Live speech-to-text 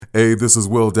Hey, this is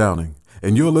Will Downing,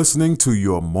 and you're listening to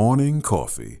Your Morning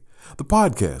Coffee, the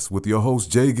podcast with your hosts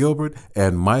Jay Gilbert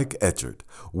and Mike Etchert.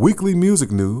 Weekly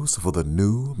music news for the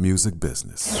new music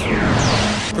business.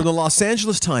 From the Los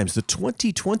Angeles Times, the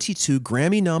 2022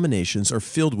 Grammy nominations are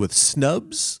filled with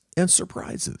snubs and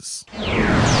surprises.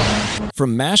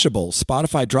 From Mashable,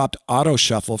 Spotify dropped Auto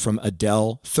Shuffle from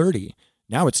Adele 30.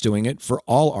 Now it's doing it for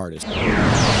all artists.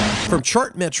 From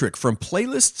Chartmetric, from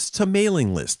playlists to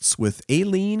mailing lists with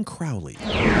Aileen Crowley.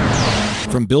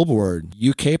 From Billboard,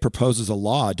 UK proposes a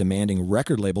law demanding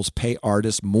record labels pay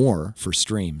artists more for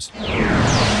streams.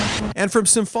 And from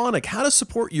Symphonic, how to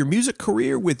support your music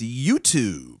career with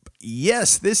YouTube.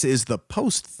 Yes, this is the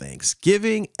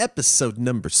post-Thanksgiving episode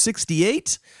number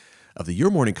 68 of the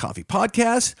Your Morning Coffee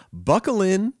podcast. Buckle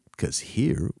in, because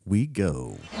here we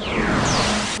go.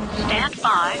 Stand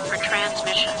by for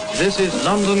transmission. This is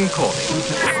London calling.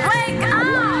 Wake up!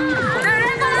 The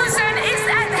revolution is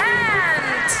at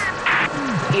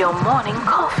hand! Your morning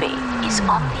coffee is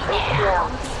on the air.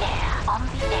 On the air. On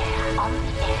the air. On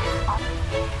the air. On the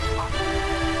air.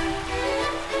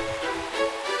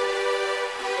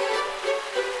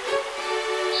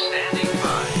 Standing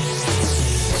by.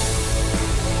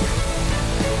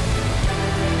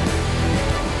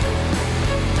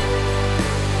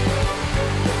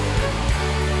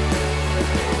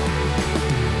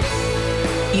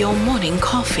 Your morning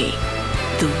coffee,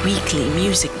 the weekly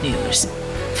music news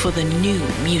for the new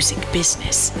music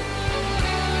business.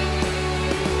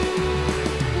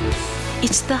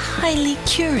 It's the highly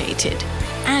curated,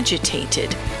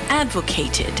 agitated,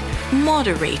 advocated,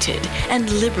 moderated, and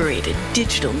liberated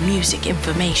digital music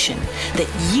information that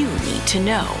you need to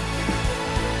know.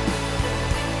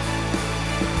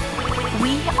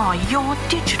 We are your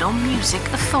digital music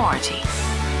authority.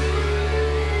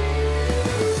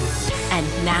 And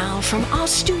now from our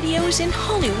studios in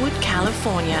Hollywood,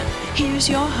 California, here's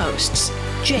your hosts,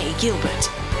 Jay Gilbert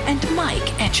and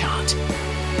Mike Etchart.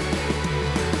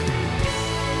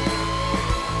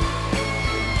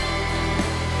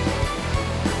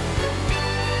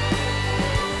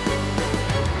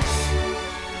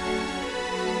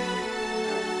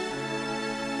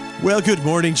 Well, good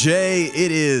morning, Jay.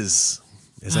 It is,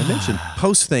 as I mentioned,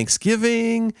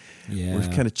 post-Thanksgiving. Yeah. We're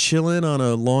kind of chilling on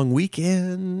a long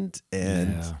weekend,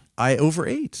 and I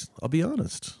overate, I'll be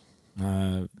honest.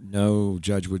 No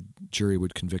jury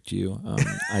would convict you.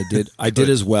 I did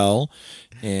as well,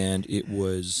 and it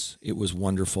was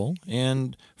wonderful.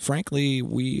 And frankly,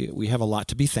 we have a lot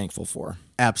to be thankful for.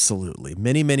 Absolutely.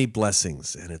 Many, many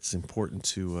blessings, and it's important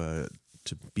to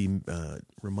be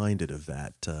reminded of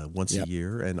that once a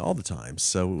year and all the time.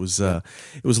 So it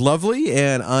was lovely,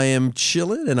 and I am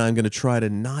chilling, and I'm going to try to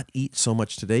not eat so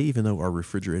much today, even though our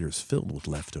refrigerator is filled with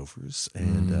leftovers.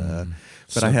 And but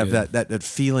so I have good. that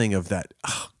feeling of that.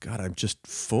 Oh God, I'm just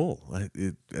full. I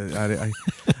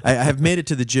have made it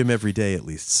to the gym every day at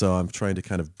least, so I'm trying to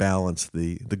kind of balance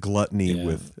the gluttony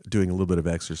with doing a little bit of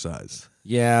exercise.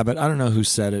 Yeah, but I don't know who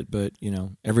said it, but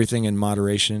everything in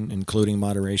moderation, including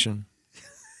moderation.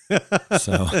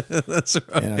 So that's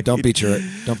right. Don't beat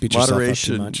yourself up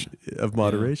too much. Of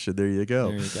moderation. There you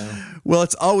go. There you go. Well,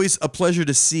 it's always a pleasure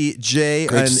to see Jay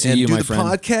Great to see and you, do my the friend.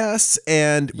 podcasts.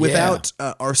 And without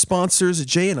our sponsors,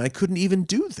 Jay and I couldn't even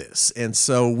do this. And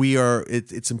so we are.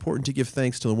 It's important to give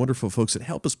thanks to the wonderful folks that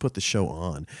help us put the show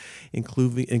on,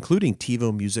 including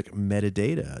TiVo Music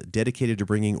Metadata, dedicated to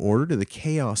bringing order to the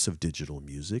chaos of digital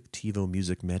music. TiVo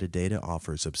Music Metadata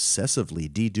offers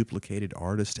obsessively deduplicated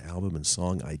artist, album, and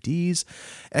song IDs,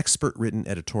 expert-written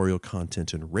editorial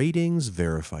content and ratings,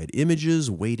 verified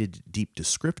images, weighted deep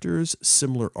descriptors,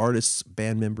 similar artists,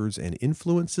 band members, and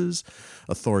influences,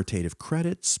 authoritative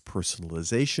credits,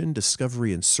 personalization,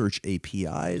 discovery and search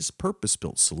APIs,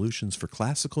 purpose-built solutions for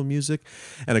classical music,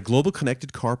 and a global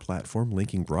connected car platform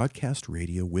linking broadcast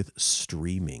radio with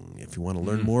streaming. If you want to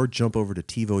learn more, jump over to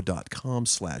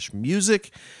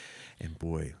TiVo.com/music. And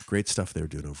boy, great stuff they're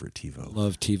doing over at TiVo.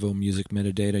 Love TiVo Music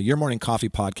Metadata. Your Morning Coffee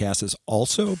podcast is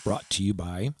also brought to you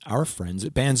by our friends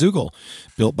at Bandzoogle.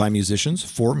 Built by musicians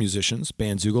for musicians,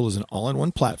 Bandzoogle is an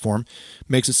all-in-one platform.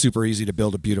 Makes it super easy to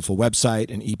build a beautiful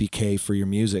website and EPK for your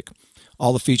music.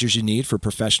 All the features you need for a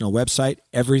professional website,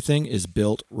 everything is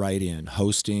built right in.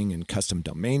 Hosting and custom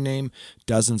domain name,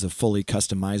 dozens of fully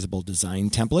customizable design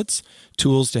templates,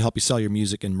 tools to help you sell your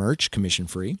music and merch,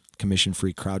 commission-free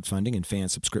crowdfunding and fan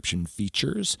subscription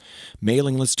features,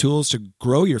 mailing list tools to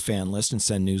grow your fan list and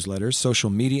send newsletters, social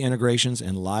media integrations,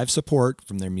 and live support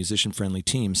from their musician-friendly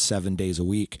team 7 days a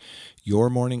week.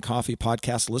 Your Morning Coffee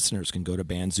podcast listeners can go to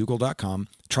bandzoogle.com.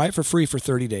 Try it for free for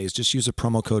 30 days. Just use a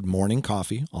promo code Morning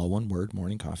Coffee, all one word,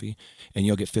 Morning Coffee, and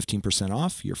you'll get 15%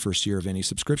 off your first year of any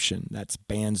subscription. That's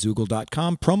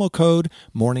bandzoogle.com, promo code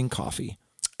Morning Coffee.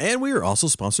 And we are also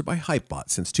sponsored by Hypebot.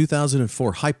 Since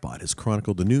 2004, Hypebot has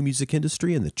chronicled the new music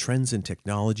industry and the trends and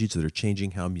technologies that are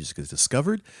changing how music is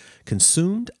discovered,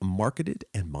 consumed, marketed,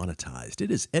 and monetized.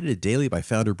 It is edited daily by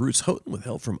founder Bruce Houghton with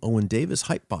help from Owen Davis.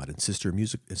 Hypebot and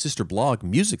sister blog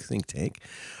Music Think Tank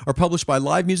are published by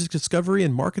live music discovery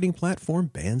and marketing platform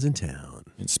Bandsintown.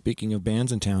 And speaking of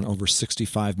Bandsintown, over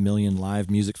 65 million live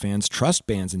music fans trust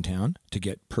Bandsintown to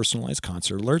get personalized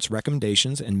concert alerts,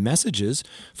 recommendations, and messages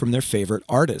from their favorite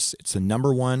artists. It's the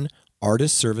 #1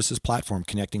 artist services platform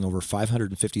connecting over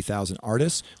 550,000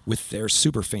 artists with their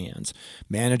super fans.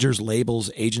 Managers, labels,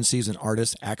 agencies, and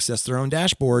artists access their own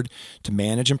dashboard to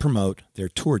manage and promote their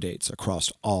tour dates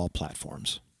across all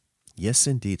platforms. Yes,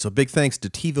 indeed. So big thanks to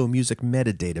TiVo Music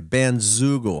Metadata,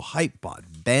 Bandzoogle, Hypebot,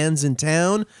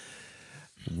 Bandsintown.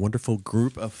 Wonderful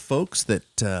group of folks that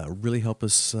really help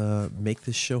us make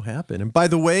this show happen. And by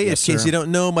the way, Yes, in case sir. you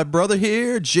don't know, my brother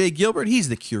here, Jay Gilbert, he's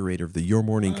the curator of the Your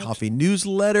Morning Coffee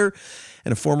newsletter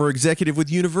and a former executive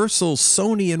with Universal,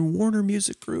 Sony, and Warner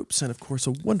Music Groups, and of course,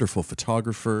 a wonderful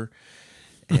photographer.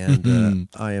 And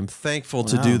I am thankful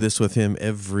to do this with him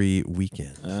every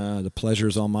weekend. The pleasure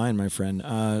is all mine, my friend.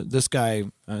 This guy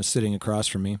sitting across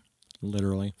from me,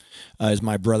 literally, is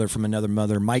my brother from another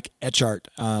mother, Mike Etchart,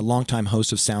 longtime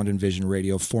host of Sound and Vision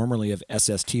Radio, formerly of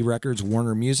SST Records,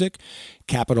 Warner Music,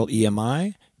 Capital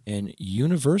EMI, and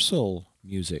Universal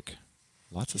Music.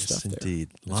 Lots of stuff there. Indeed.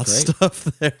 That's Lots great. of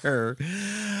stuff there.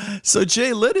 So,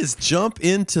 Jay, let us jump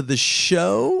into the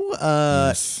show.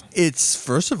 Yes. It's,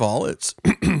 first of all,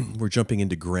 we're jumping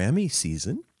into Grammy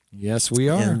season. Yes, we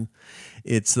are. And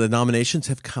it's the nominations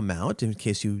have come out, in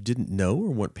case you didn't know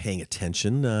or weren't paying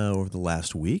attention over the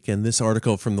last week. And this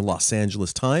article from the Los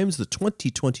Angeles Times, the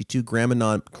 2022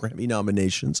 Grammy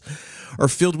nominations are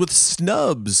filled with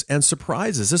snubs and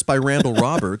surprises. This by Randall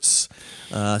Roberts,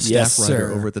 staff Yes, writer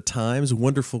sir. over at the Times.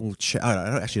 Wonderful.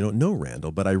 I actually don't know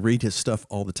Randall, but I read his stuff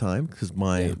all the time because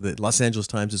the Los Angeles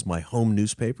Times is my home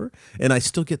newspaper, and I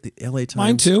still get the LA Times.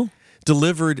 Mine too.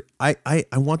 Delivered. I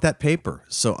want that paper,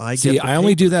 so I See, get. I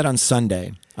only do that on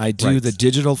Sunday. I do Right. the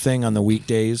digital thing on the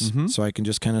weekdays, so I can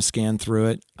just kind of scan through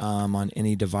it on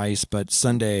any device. But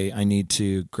Sunday, I need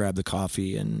to grab the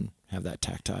coffee and have that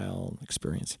tactile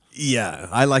experience. Yeah,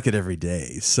 I like it every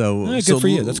day. So Good for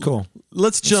you. That's cool.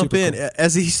 Let's jump super in. cool.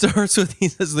 As he starts with, he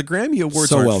says, the Grammy Awards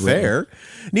So aren't well written. fair.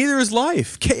 Neither is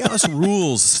life. Chaos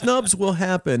rules. Snubs will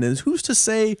happen. And who's to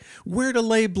say where to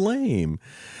lay blame?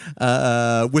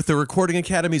 With the Recording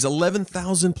Academy's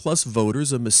 11,000 plus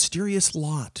voters, a mysterious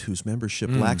lot whose membership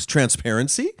lacks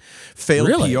transparency, failed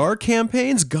Really? PR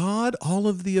campaigns, God, all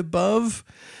of the above.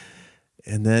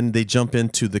 And then they jump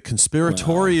into the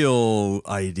conspiratorial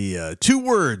idea. 2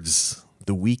 words,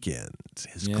 The Weeknd.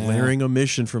 His Yeah. glaring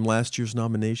omission from last year's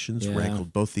nominations Yeah.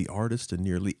 rankled both the artist and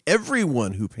nearly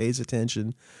everyone who pays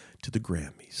attention to the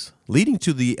Grammys, leading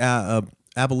to the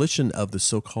abolition of the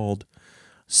so-called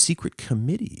secret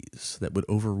committees that would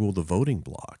overrule the voting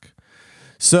bloc.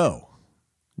 So,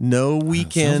 no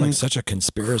Weeknd. Sounds like such a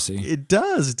conspiracy. It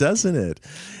does, doesn't it?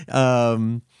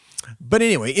 But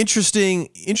anyway, interesting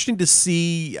to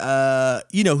see.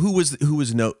 Who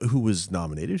was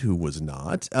nominated, who was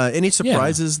not. Any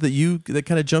surprises that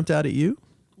kind of jumped out at you?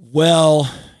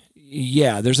 Well,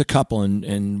 yeah, there's a couple,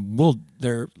 and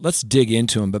let's dig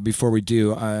into them. But before we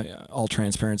do, all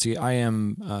transparency, I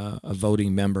am a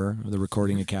voting member of the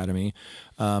Recording Academy.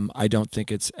 I don't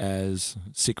think it's as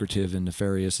secretive and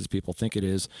nefarious as people think it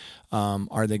is.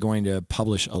 Are they going to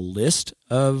publish a list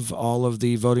of all of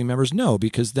the voting members? No,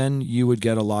 because then you would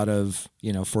get a lot of,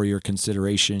 for your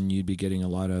consideration, you'd be getting a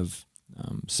lot of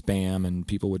spam, and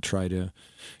people would try to,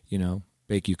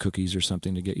 bake you cookies or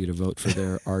something to get you to vote for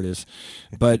their artists.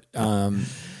 But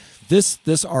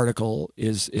this article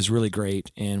is really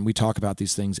great, and we talk about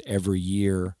these things every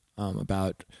year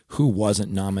about who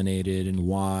wasn't nominated and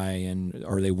why,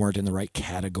 or they weren't in the right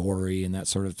category and that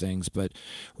sort of things. But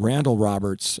Randall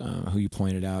Roberts, who you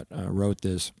pointed out, wrote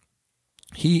this.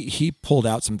 He pulled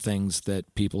out some things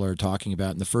that people are talking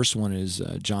about, and the first one is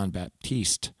John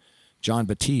Batiste. John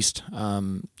Batiste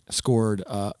scored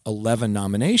 11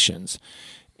 nominations.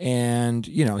 And,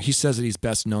 he says that he's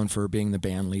best known for being the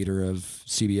band leader of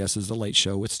CBS's The Late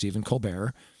Show with Stephen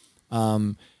Colbert.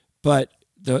 But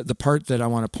the part that I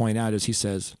want to point out is he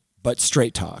says, but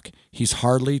straight talk. He's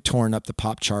hardly torn up the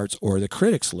pop charts or the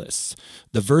critics' lists.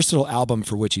 The versatile album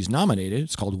for which he's nominated,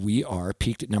 it's called We Are,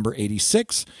 peaked at number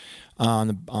 86 on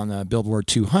the Billboard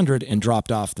 200 and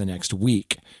dropped off the next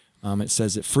week. It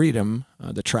says that Freedom,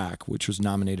 the track, which was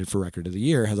nominated for Record of the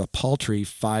Year, has a paltry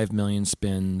 5 million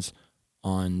spins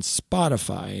on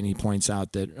Spotify, and he points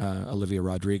out that Olivia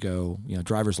Rodrigo,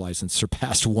 Driver's License,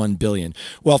 surpassed 1 billion.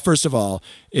 Well, first of all,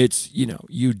 it's,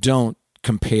 you don't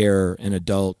compare an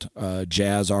adult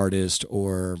jazz artist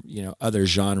or other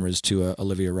genres to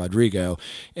Olivia Rodrigo,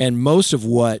 and most of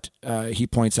what he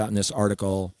points out in this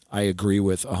article I agree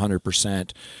with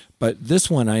 100%. But this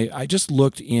one I just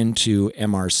looked into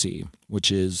MRC,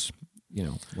 which is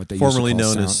what they formerly used to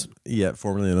call known sound.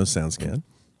 formerly known as SoundScan.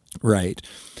 Right.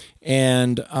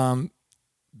 And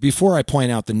before I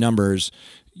point out the numbers,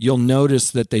 you'll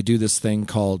notice that they do this thing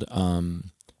called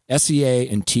SEA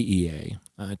and TEA.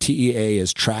 TEA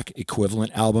is track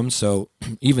equivalent albums. So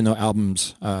even though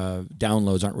albums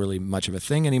downloads aren't really much of a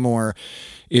thing anymore,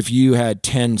 if you had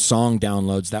 10 song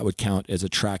downloads, that would count as a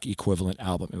track equivalent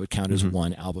album. It would count as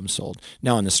one album sold.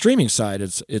 Now on the streaming side,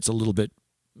 it's a little bit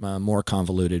more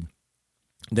convoluted.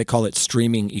 They call it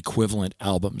streaming equivalent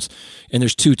albums. And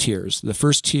there's 2 tiers. The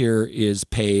first tier is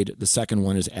paid. The second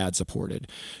one is ad supported.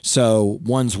 So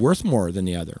one's worth more than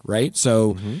the other, right?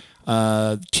 So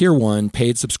tier 1,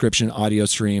 paid subscription audio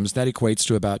streams, that equates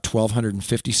to about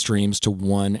 1,250 streams to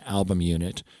one album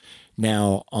unit.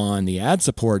 Now on the ad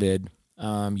supported,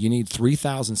 you need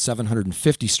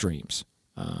 3,750 streams.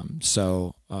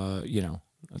 So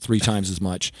 3 times as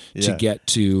much to get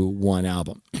to one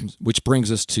album, which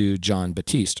brings us to Jon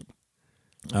Batiste.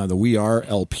 The We Are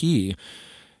LP,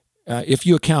 if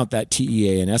you account that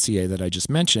TEA and SEA that I just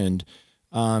mentioned,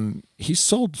 he's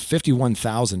sold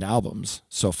 51,000 albums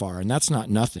so far, and that's not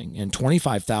nothing. And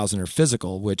 25,000 are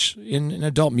physical, which in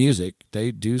adult music,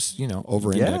 they do,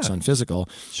 over-index on physical.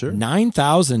 Sure.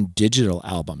 9,000 digital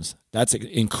albums. That's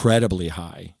incredibly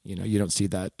high. You don't see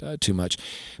that too much.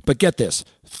 But get this,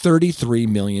 33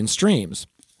 million streams.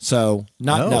 So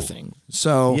nothing.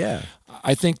 So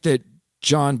I think that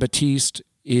Jon Batiste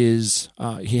is,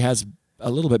 he has a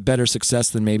little bit better success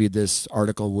than maybe this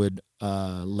article would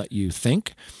let you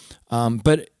think.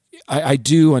 But I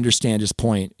do understand his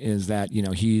point is that,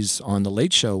 he's on The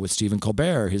Late Show with Stephen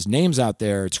Colbert. His name's out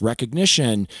there. It's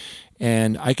recognition.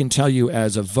 And I can tell you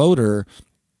as a voter,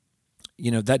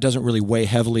 that doesn't really weigh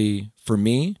heavily for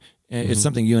me. It's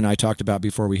something you and I talked about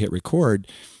before we hit record.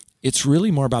 It's really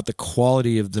more about the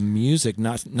quality of the music,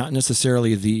 not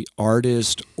necessarily the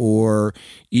artist or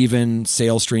even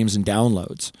sales streams and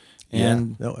downloads.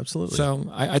 And no, absolutely. So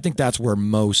I think that's where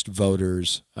most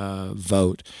voters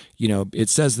vote. It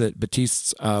says that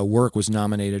Batiste's work was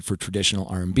nominated for traditional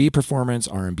R&B performance,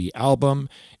 R&B album,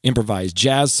 improvised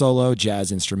jazz solo,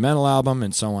 jazz instrumental album,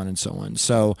 and so on and so on.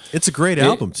 So it's a great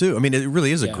album too. I mean, it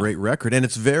really is a great record, and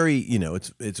it's very,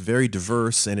 it's very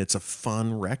diverse, and it's a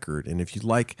fun record. And if you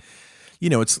like,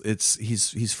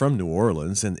 he's from New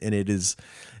Orleans, and it is.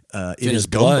 It is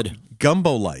blood.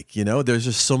 Gumbo-like, there's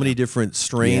just so many different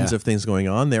strains of things going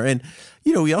on there. And,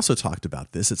 we also talked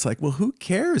about this. It's like, well, who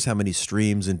cares how many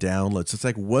streams and downloads? It's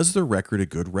like, was the record a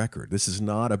good record? This is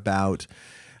not about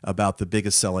the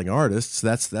biggest selling artists.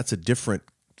 That's a different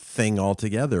thing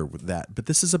altogether with that. But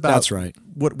this is about that's right.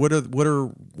 What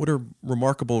are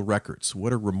remarkable records?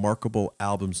 What are remarkable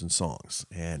albums and songs?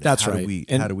 And that's how right.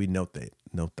 How do we note that?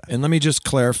 And let me just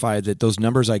clarify that those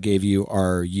numbers I gave you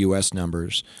are U.S.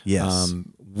 numbers. Yes.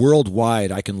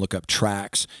 Worldwide, I can look up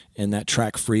tracks, and that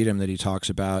track Freedom that he talks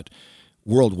about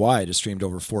worldwide is streamed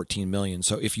over 14 million.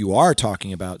 So if you are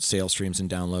talking about sales streams and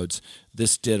downloads,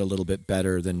 this did a little bit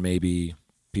better than maybe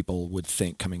people would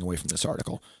think coming away from this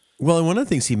article. Well, and one of the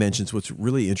things he mentions, what's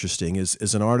really interesting,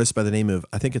 is an artist by the name of,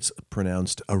 I think it's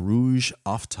pronounced Arouj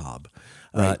Aftab,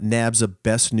 nabs a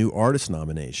Best New Artist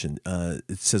nomination.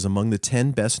 It says among the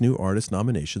 10 Best New Artist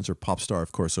nominations are pop star,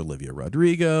 of course, Olivia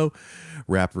Rodrigo,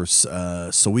 rapper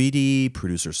Saweetie,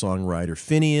 producer-songwriter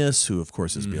Phineas, who, of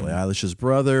course, is Billie Eilish's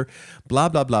brother, blah,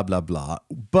 blah, blah, blah, blah.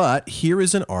 But here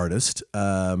is an artist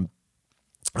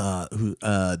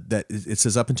that it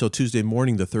says up until Tuesday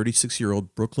morning, the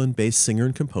 36-year-old Brooklyn-based singer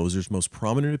and composer's most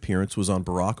prominent appearance was on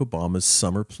Barack Obama's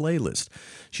summer playlist.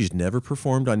 She's never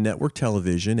performed on network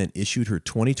television and issued her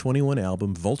 2021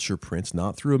 album Vulture Prince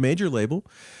not through a major label,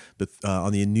 but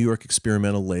on the New York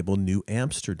experimental label New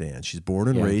Amsterdam. She's born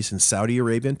and raised in Saudi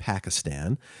Arabia and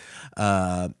Pakistan.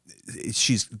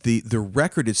 She's the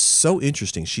record is so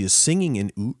interesting. She is singing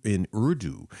in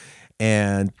Urdu.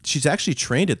 And she's actually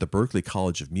trained at the Berklee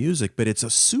College of Music, but it's a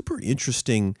super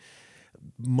interesting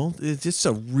it's just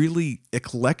a really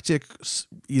eclectic,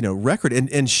 record,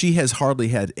 and she has hardly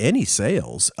had any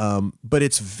sales, but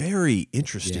it's very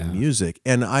interesting music,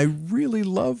 and I really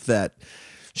love that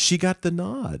she got the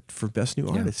nod for Best New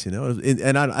Artist.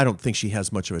 And I don't think she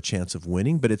has much of a chance of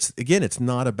winning, but it's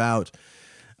not about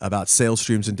sales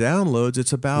streams and downloads.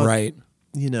 It's about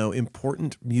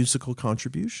important musical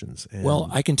contributions. And well,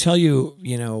 I can tell you,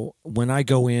 when I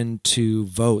go in to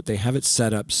vote, they have it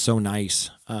set up so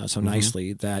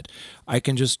nicely that I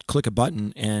can just click a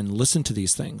button and listen to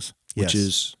these things, which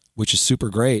is super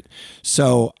great.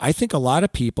 So I think a lot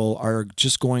of people are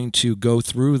just going to go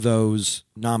through those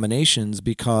nominations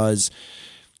because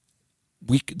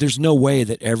there's no way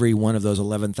that every one of those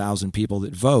 11,000 people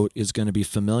that vote is going to be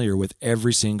familiar with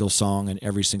every single song and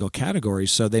every single category.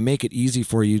 So they make it easy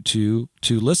for you to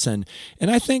listen. And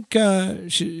I think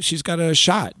she's got a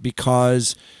shot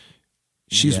because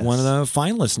she's one of the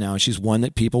finalists now. She's one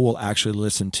that people will actually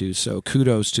listen to. So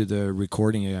kudos to the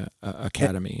Recording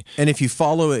Academy. And if you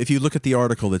look at the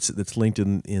article that's linked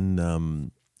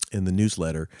in the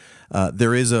newsletter,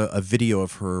 there is a video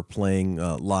of her playing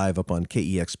live up on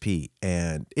KEXP,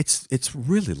 and it's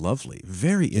really lovely,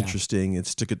 very interesting.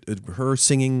 It's her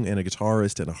singing and a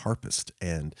guitarist and a harpist,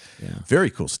 and very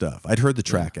cool stuff. I'd heard the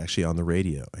track actually on the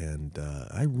radio, and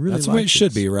I really that's the way it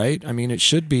should be, right? I mean, it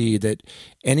should be that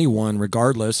anyone,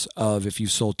 regardless of if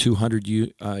you've sold 200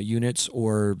 units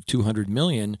or 200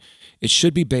 million, it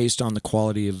should be based on the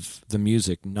quality of the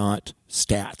music, not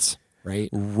stats.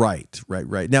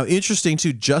 Right. Now, interesting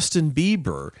too. Justin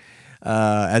Bieber,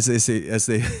 as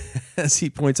he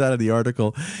points out in the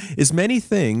article, is many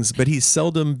things, but he's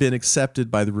seldom been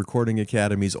accepted by the Recording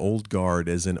Academy's old guard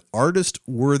as an artist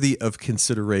worthy of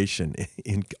consideration,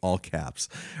 in all caps,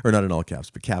 or not in all caps,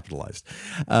 but capitalized.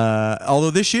 Although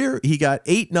this year he got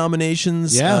 8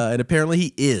 nominations, and apparently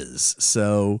he is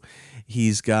so.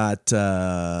 He's got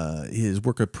his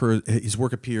work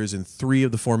appears in 3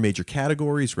 of the 4 major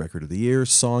categories: Record of the Year,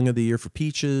 Song of the Year for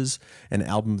Peaches, and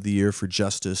Album of the Year for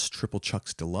Justice, Triple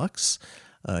Chucks Deluxe.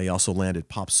 He also landed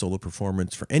Pop Solo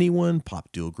Performance for Anyone, Pop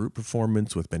Dual Group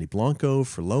Performance with Benny Blanco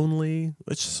for Lonely,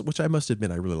 which I must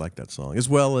admit I really like that song, as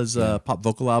well as Pop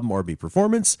Vocal Album R&B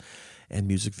Performance and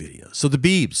music videos. So the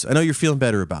Biebs, I know you're feeling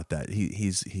better about that.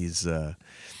 He's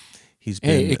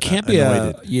been it can't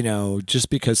anointed. be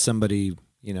just because somebody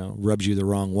rubs you the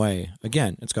wrong way.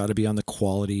 Again, it's got to be on the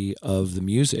quality of the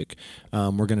music.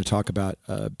 We're going to talk about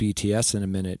BTS in a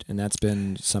minute, and that's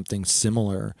been something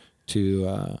similar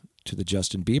to the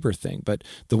Justin Bieber thing. But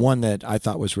the one that I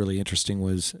thought was really interesting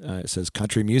was it says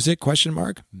country music ?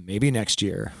 Maybe next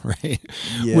year, right?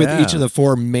 Yeah. With each of the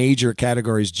 4 major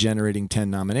categories generating 10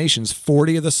 nominations,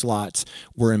 40 of the slots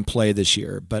were in play this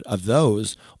year. But of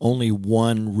those, only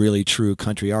one really true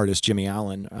country artist, Jimmy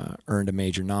Allen, earned a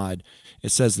major nod.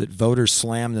 It says that voters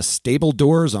slammed the stable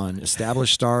doors on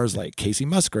established stars like Casey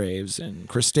Musgraves and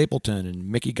Chris Stapleton and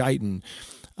Mickey Guyton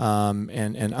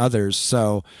and others.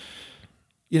 So,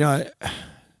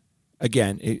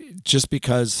 again, just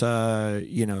because,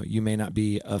 you may not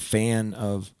be a fan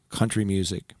of country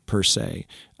music per se,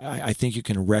 I think you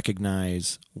can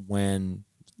recognize when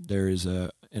there is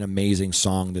an amazing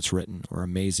song that's written or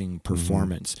amazing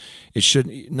performance. It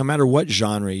should, no matter what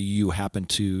genre you happen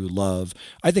to love.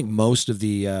 I think most of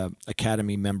the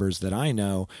Academy members that I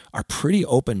know are pretty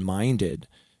open-minded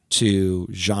to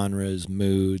genres,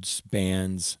 moods,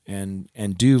 bands,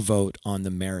 and do vote on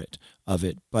the merit of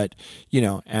it. But,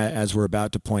 as we're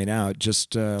about to point out,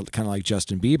 just kind of like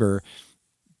Justin Bieber,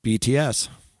 BTS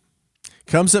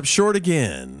comes up short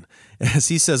again. As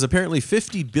he says, apparently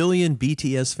 50 billion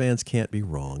BTS fans can't be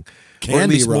wrong. Can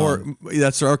be wrong.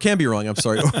 Or can be wrong, I'm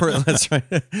sorry. That's right.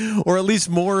 Or at least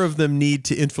more of them need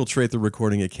to infiltrate the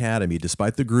Recording Academy.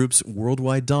 Despite the group's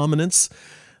worldwide dominance,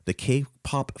 the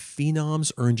K-pop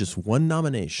phenoms earned just 1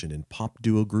 nomination in Pop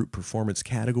Duo Group Performance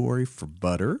category for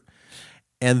Butter.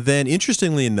 And then,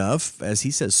 interestingly enough, as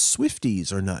he says,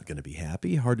 Swifties are not going to be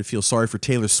happy. Hard to feel sorry for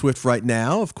Taylor Swift right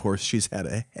now. Of course, she's had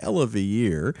a hell of a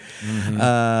year.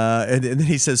 And then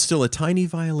he says, still, a tiny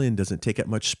violin doesn't take up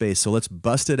much space. So let's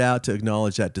bust it out to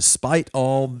acknowledge that despite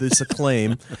all this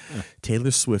acclaim, Taylor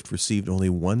Swift received only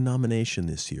 1 nomination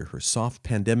this year. Her soft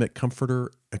pandemic comforter,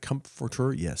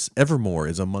 yes, Evermore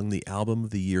is among the Album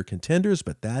of the Year contenders,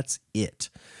 but that's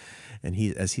it. And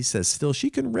as he says, still, she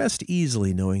can rest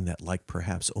easily knowing that, like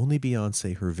perhaps only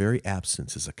Beyonce, her very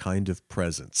absence is a kind of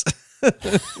presence.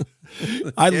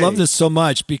 I love this so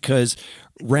much because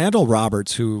Randall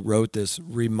Roberts, who wrote this,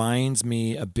 reminds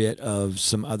me a bit of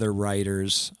some other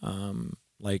writers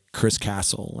like Chris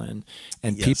Castle and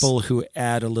Yes. people who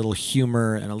add a little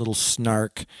humor and a little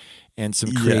snark and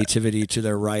some creativity to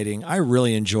their writing. I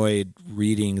really enjoyed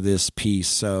reading this piece.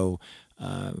 So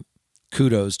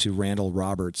kudos to Randall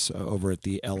Roberts over at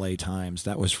the LA Times.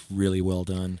 That was really well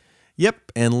done.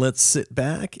 Yep, and let's sit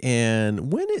back.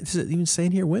 And when is it even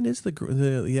saying here? When is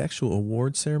the actual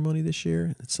award ceremony this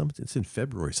year? It's in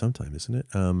February sometime, isn't it?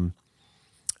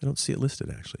 I don't see it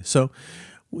listed actually. So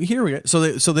here we go. So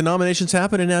the nominations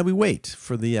happen, and now we wait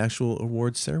for the actual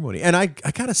awards ceremony. And I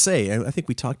gotta say, I think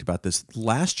we talked about this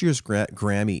last year's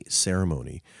Grammy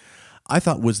ceremony. I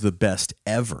thought was the best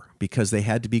ever because they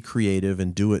had to be creative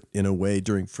and do it in a way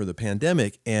for the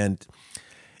pandemic, and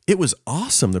it was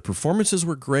awesome. The performances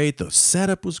were great. The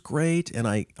setup was great, and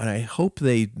I hope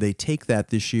they take that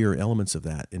this year, elements of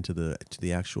that, into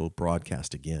the actual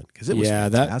broadcast again, because it was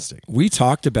fantastic. We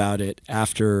talked about it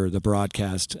after the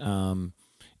broadcast.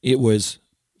 It was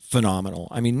phenomenal.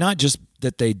 I mean, not just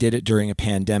that they did it during a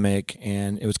pandemic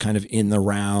and it was kind of in the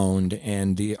round,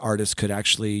 and the artists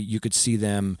you could see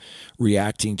them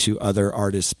reacting to other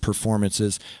artists'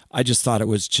 performances. I just thought it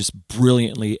was just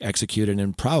brilliantly executed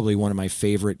and probably one of my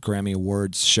favorite Grammy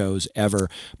Awards shows ever.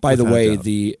 By the way,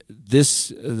 the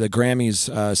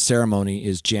Grammys ceremony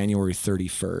is January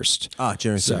 31st.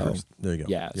 January 31st. There you go.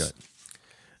 Yes.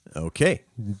 Okay,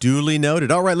 duly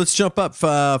noted. All right, let's jump up.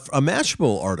 A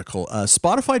Mashable article.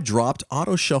 Spotify dropped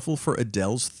Auto Shuffle for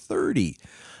Adele's 30.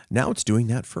 Now it's doing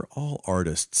that for all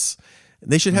artists.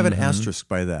 They should have an asterisk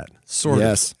by that.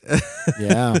 Yes.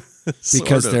 Yeah.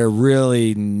 Because they're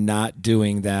really not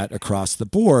doing that across the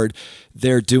board.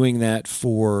 They're doing that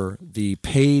for the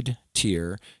paid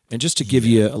tier. And just to give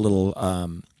you a little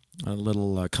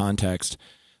context,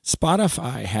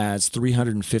 Spotify has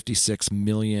 356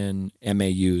 million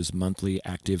MAUs, monthly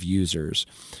active users.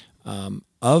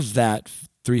 Of that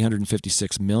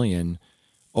 356 million,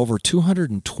 over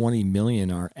 220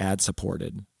 million are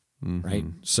ad-supported, right?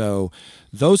 So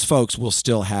those folks will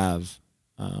still have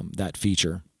that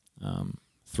feature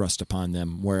thrust upon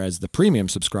them, whereas the premium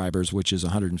subscribers, which is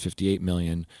 158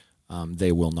 million,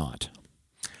 they will not.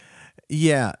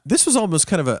 Yeah, this was almost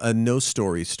kind of a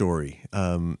no-story story.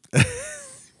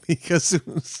 Because it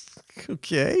was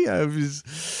okay.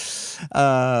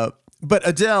 But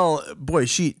Adele, boy,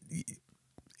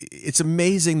 it's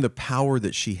amazing the power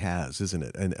that she has, isn't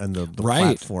it? And the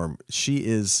platform. She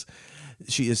is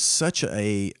such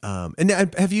a and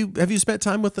have you spent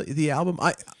time with the album?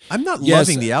 I'm not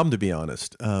loving the album, to be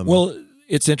honest. Well,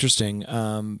 it's interesting.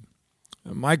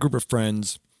 My group of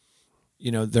friends,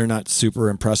 they're not super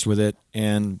impressed with it,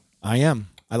 and I am.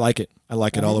 I like it. I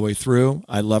like it all the way through.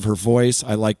 I love her voice.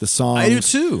 I like the songs. I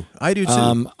do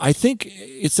too. I think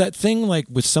it's that thing like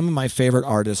with some of my favorite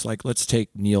artists, like let's take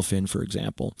Neil Finn, for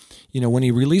example. When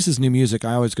he releases new music,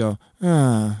 I always go,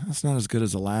 that's not as good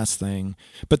as the last thing.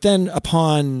 But then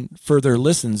upon further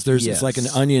listens, it's like an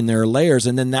onion, there are layers,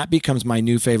 and then that becomes my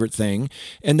new favorite thing.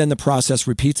 And then the process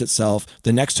repeats itself.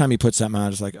 The next time he puts something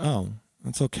out, it's like, oh,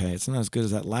 that's okay. It's not as good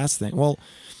as that last thing. Well,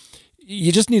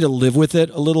 you just need to live with it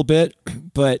a little bit.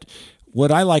 But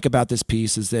what I like about this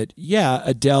piece is that,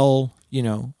 Adele,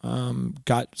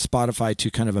 got Spotify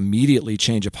to kind of immediately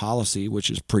change a policy, which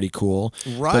is pretty cool.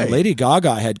 Right. But Lady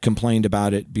Gaga had complained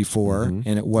about it before, and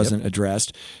it wasn't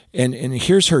addressed. And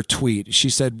here's her tweet. She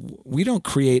said, "We don't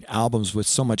create albums with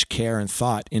so much care and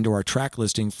thought into our track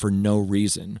listing for no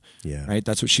reason." Yeah. Right?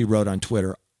 That's what she wrote on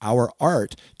Twitter. "Our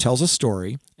art tells a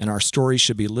story, and our story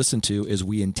should be listened to as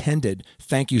we intended.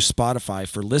 Thank you, Spotify,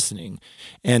 for listening."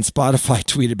 And Spotify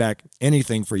tweeted back,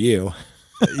 "Anything for you."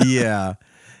 Yeah.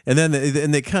 And then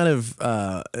they kind of,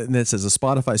 and it says, a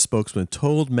Spotify spokesman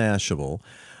told Mashable,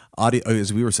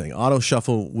 as we were saying, Auto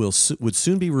Shuffle would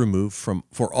soon be removed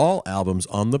for all albums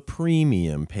on the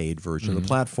premium paid version of the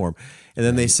platform. And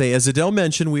then they say, as Adele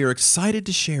mentioned, we are excited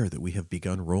to share that we have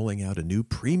begun rolling out a new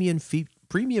premium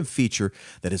feature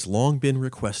that has long been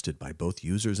requested by both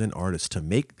users and artists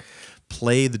to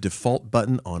play the default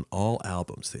button on all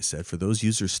albums. They said for those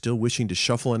users still wishing to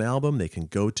shuffle an album, they can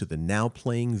go to the Now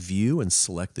Playing view and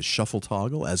select the shuffle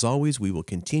toggle. As always, we will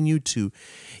continue to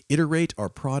iterate our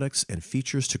products and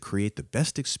features to create the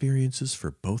best experiences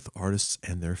for both artists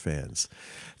and their fans.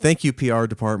 Thank you, PR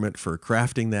department, for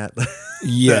crafting that.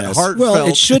 Yes. Well,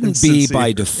 it shouldn't be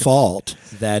by default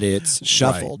that it's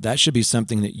shuffled. Right. That should be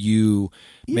something that you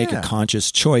make a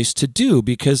conscious choice to do,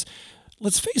 because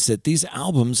let's face it, these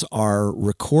albums are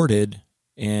recorded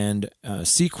and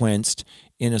sequenced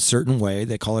in a certain way.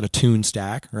 They call it a tune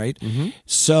stack, right? Mm-hmm.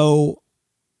 So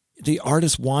the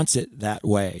artist wants it that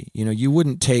way. You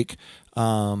wouldn't take,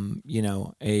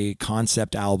 a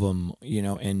concept album,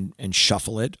 and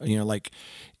shuffle it.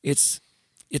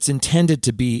 it's intended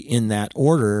to be in that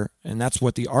order, and that's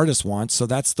what the artist wants. So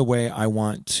that's the way I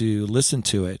want to listen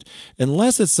to it.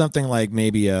 Unless it's something like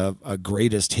maybe a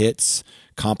greatest hits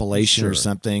compilation or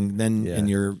something, then and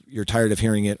you're tired of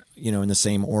hearing it, in the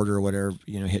same order or whatever,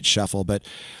 hit shuffle. But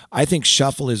I think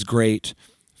shuffle is great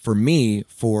for me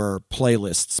for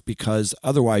playlists, because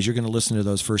otherwise you're going to listen to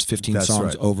those first 15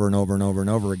 songs over and over and over and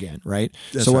over again, right?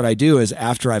 What I do is,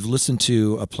 after I've listened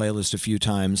to a playlist a few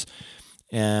times,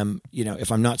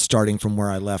 if I'm not starting from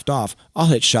where I left off, I'll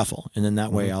hit shuffle, and then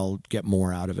that way I'll get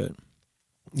more out of it.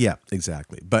 Yeah,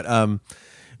 exactly. But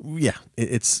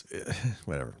it's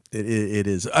whatever it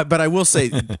is. But I will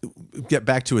say, get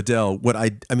back to Adele.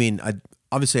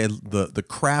 Obviously, the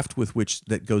craft with which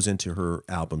that goes into her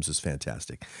albums is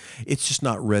fantastic. It's just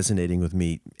not resonating with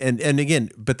me. And again,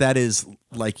 but that is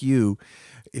like you.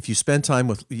 If you spend time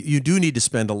with, you do need to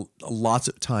spend lots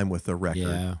of time with the record.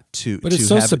 Yeah. But it's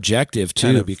so subjective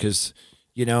too, because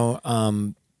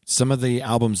some of the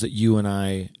albums that you and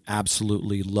I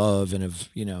absolutely love and have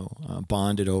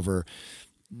bonded over,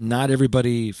 not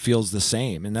everybody feels the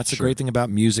same. And that's the great thing about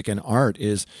music and art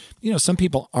is, some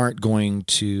people aren't going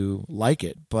to like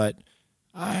it, but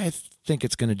I think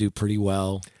it's going to do pretty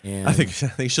well. And I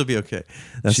think she'll be okay.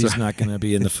 She's not going to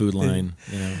be in the food line,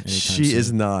 anytime She soon.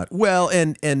 is not. Well,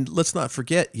 and let's not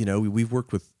forget, we've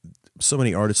worked with so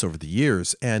many artists over the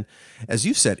years. And as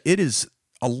you said, it is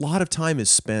a lot of time is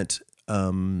spent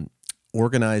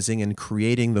organizing and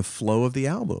creating the flow of the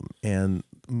album. And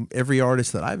every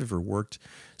artist that I've ever worked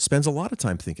spends a lot of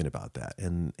time thinking about that.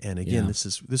 And again, this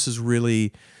is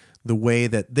really the way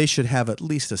that they should have at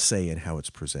least a say in how it's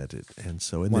presented. And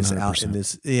so in 100%.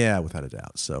 this, without a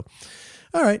doubt. So,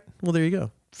 all right, well, there you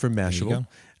go. From Mashable.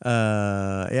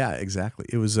 Yeah, exactly.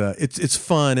 It was, it's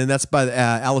fun. And that's by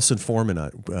Allison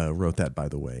Foreman wrote that, by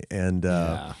the way. And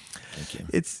thank you.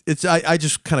 I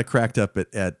just kind of cracked up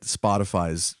at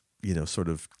Spotify's, sort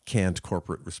of canned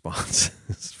corporate response,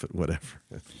 but whatever.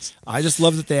 I just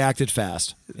love that they acted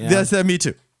fast. Me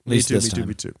too. Me too.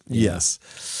 Yeah.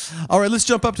 Yes. All right, let's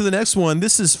jump up to the next one.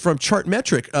 This is from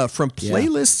Chartmetric, from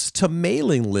playlists to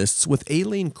mailing lists with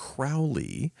Aileen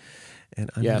Crowley. And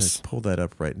I'm going to pull that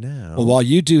up right now. Well, while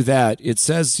you do that, it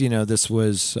says, this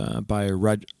was by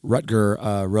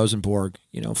Rutger Rosenborg,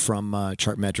 from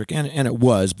Chartmetric, and it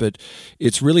was, but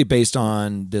it's really based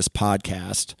on this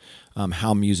podcast,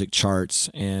 How Music Charts,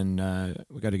 and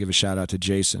we got to give a shout out to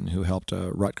Jason, who helped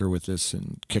Rutger with this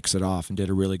and kicks it off and did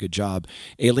a really good job.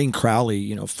 Aileen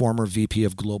Crowley, former VP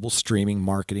of Global Streaming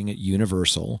Marketing at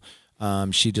Universal,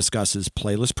 she discusses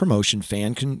playlist promotion,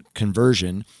 fan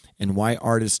conversion, and why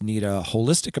artists need a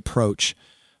holistic approach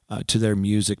to their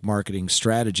music marketing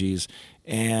strategies.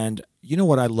 And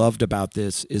what I loved about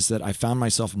this is that I found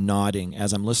myself nodding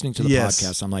as I'm listening to the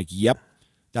podcast. I'm like, yep,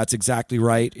 that's exactly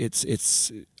right.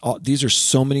 These are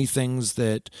so many things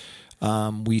that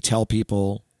we tell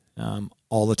people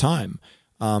all the time.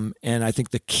 And I think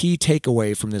the key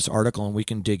takeaway from this article, and we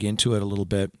can dig into it a little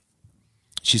bit,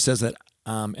 she says that,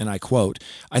 and I quote,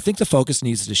 "I think the focus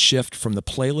needs to shift from the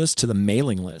playlist to the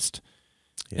mailing list."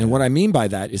 Yeah. And what I mean by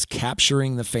that is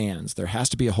capturing the fans. There has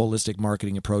to be a holistic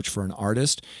marketing approach for an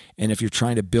artist. And if you're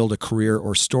trying to build a career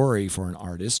or story for an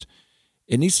artist,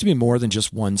 it needs to be more than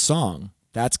just one song.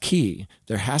 That's key.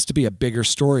 There has to be a bigger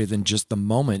story than just the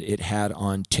moment it had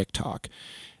on TikTok.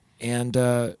 And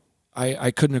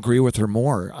I couldn't agree with her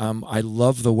more. I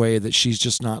love the way that she's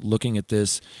just not looking at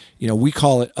this. We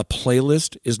call it a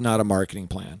playlist is not a marketing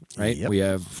plan, right? Yep. We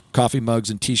have coffee mugs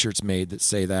and T-shirts made that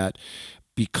say that,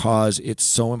 because it's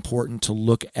so important to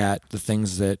look at the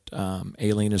things that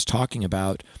Aileen is talking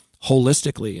about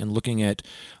holistically and looking at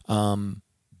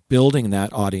building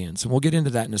that audience. And we'll get into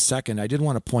that in a second. I did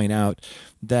want to point out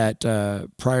that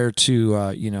prior to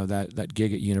that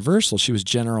gig at Universal, she was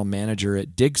general manager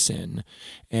at Digson.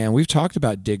 And we've talked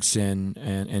about Digson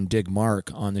and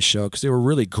Digmark on the show because they were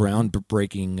really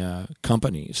groundbreaking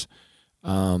companies.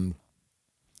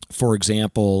 For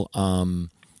example,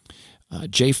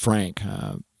 Jay Frank,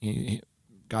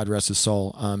 God rest his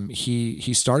soul,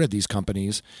 he started these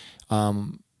companies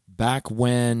back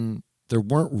when there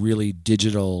weren't really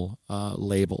digital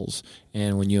labels.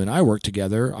 And when you and I worked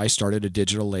together, I started a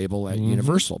digital label at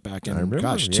Universal back in,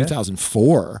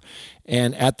 2004.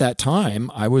 And at that time,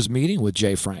 I was meeting with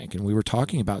Jay Frank, and we were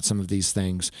talking about some of these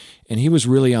things. And he was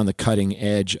really on the cutting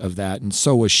edge of that, and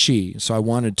so was she. So I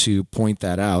wanted to point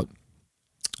that out.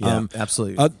 Yeah,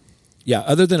 absolutely.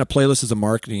 Other than a playlist as a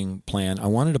marketing plan, I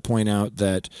wanted to point out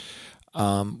that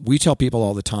we tell people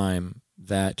all the time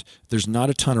that there's not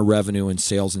a ton of revenue in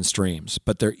sales and streams,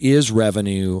 but there is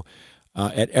revenue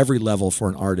at every level for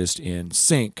an artist in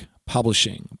sync,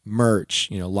 publishing, merch,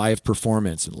 live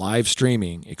performance and live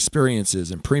streaming,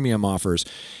 experiences and premium offers.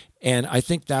 And I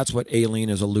think that's what Aileen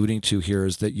is alluding to here,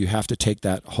 is that you have to take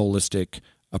that holistic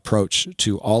approach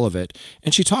to all of it.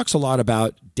 And she talks a lot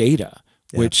about data,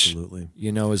 which Absolutely.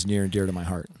 Is near and dear to my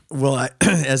heart. Well,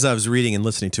 as I was reading and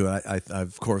listening to it, I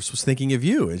of course was thinking of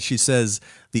you. And she says,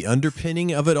 the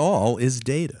underpinning of it all is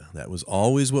data. That was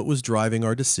always what was driving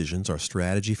our decisions, our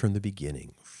strategy from the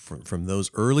beginning. From those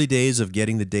early days of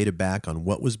getting the data back on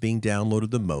what was being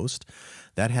downloaded the most,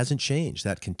 that hasn't changed.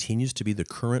 That continues to be the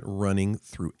current running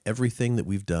through everything that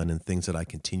we've done and things that I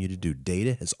continue to do.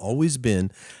 Data has always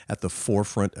been at the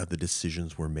forefront of the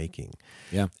decisions we're making.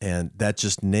 Yeah. And that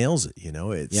just nails it.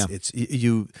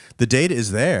 The data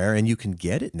is there and you can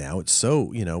get it now. It's so,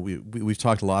 we've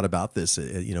talked a lot about this,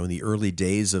 in the early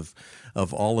days of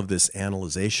all of this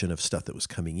analyzation of stuff that was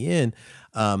coming in.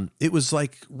 It was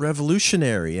like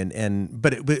revolutionary,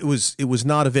 but it was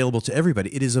not available to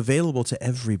everybody. It is available to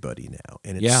everybody now,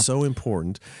 and it's so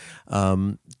important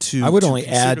to. I would only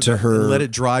add to her, let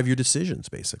it drive your decisions,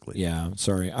 basically. Yeah,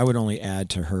 sorry. I would only add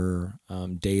to her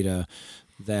data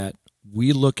that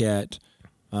we look at,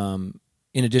 in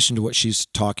addition to what she's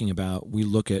talking about, we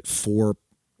look at 4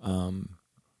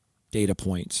 data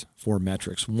points, 4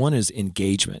 metrics. One is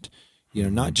engagement.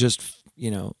 Not just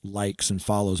likes and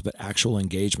follows, but actual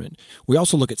engagement. We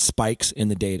also look at spikes in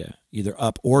the data, either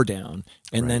up or down,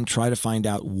 and then try to find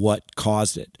out what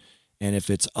caused it. And if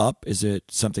it's up, is it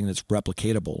something that's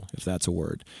replicatable, if that's a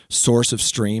word? Source of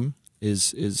stream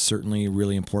is certainly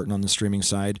really important on the streaming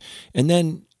side. And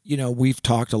then, we've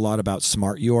talked a lot about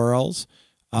smart URLs.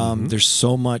 There's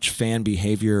so much fan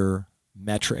behavior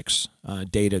metrics,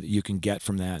 data that you can get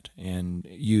from that and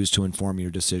use to inform your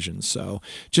decisions. So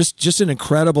just an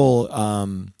incredible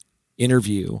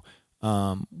interview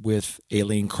with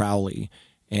Aileen Crowley,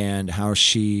 and how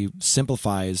she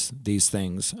simplifies these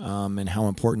things, and how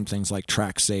important things like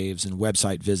track saves and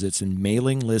website visits and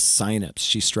mailing list signups.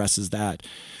 She stresses that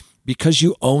because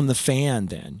you own the fan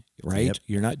then, right? Yep.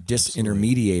 You're not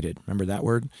disintermediated. Remember that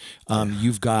word?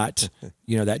 You've got,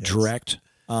 that direct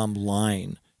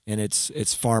line. And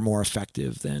it's far more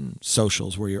effective than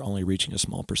socials, where you're only reaching a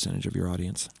small percentage of your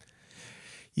audience.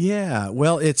 Yeah,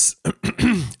 well, it's,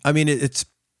 I mean, it's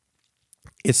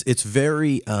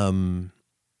very.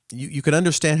 You can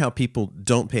understand how people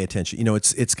don't pay attention.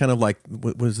 It's kind of like,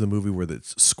 what is the movie where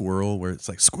it's Squirrel, where it's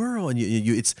like squirrel, and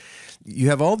you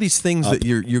have all these things that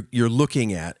you're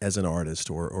looking at as an artist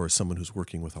or someone who's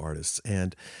working with artists,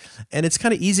 and it's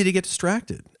kind of easy to get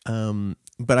distracted.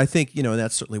 But I think,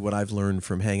 that's certainly what I've learned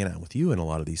from hanging out with you in a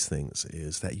lot of these things,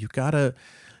 is that you gotta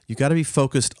be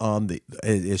focused on the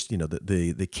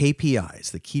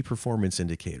KPIs, the key performance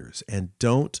indicators, and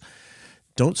don't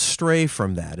stray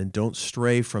from that, and don't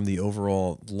stray from the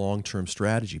overall long-term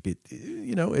strategy. But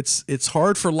it's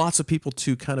hard for lots of people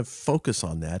to kind of focus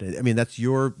on that. I mean, that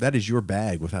is your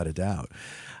bag without a doubt.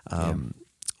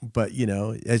 But,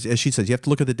 as she says, you have to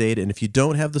look at the data. And if you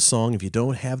don't have the song, if you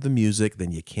don't have the music,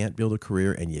 then you can't build a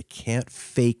career, and you can't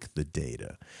fake the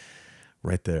data.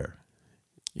 Right there.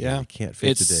 Yeah. You can't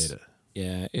fake the data.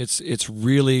 Yeah. It's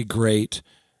really great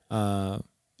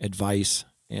advice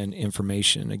and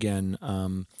information. Again,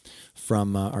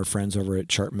 from our friends over at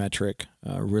Chartmetric,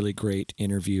 really great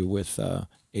interview with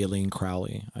Aileen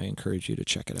Crowley. I encourage you to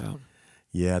check it out.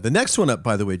 Yeah, the next one up,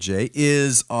 by the way, Jay,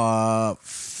 is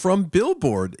from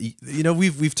Billboard.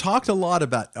 We've talked a lot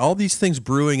about all these things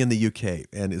brewing in the UK,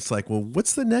 and it's like, well,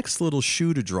 what's the next little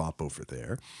shoe to drop over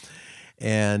there?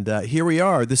 And here we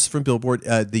are. This is from Billboard.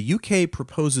 The UK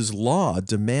proposes law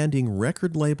demanding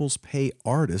record labels pay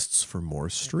artists for more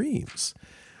streams.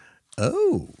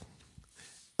 Oh,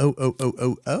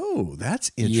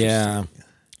 that's interesting.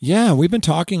 Yeah. We've been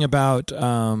talking about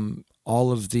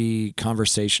all of the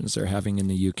conversations they're having in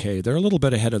the UK. They're a little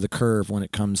bit ahead of the curve when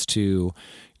it comes to,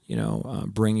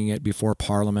 bringing it before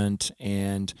Parliament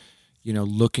and,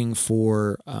 looking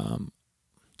for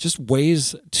just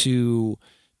ways to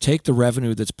take the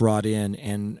revenue that's brought in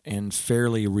and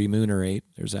fairly remunerate.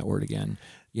 There's that word again.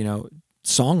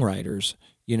 Songwriters.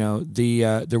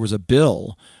 There was a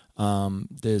bill.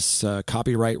 This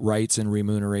copyright rights and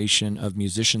remuneration of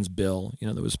musicians bill,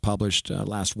 that was published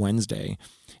last Wednesday,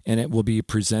 and it will be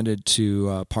presented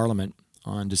to Parliament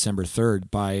on December 3rd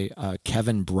by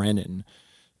Kevin Brennan.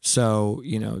 So,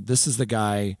 this is the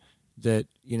guy that,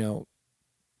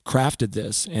 crafted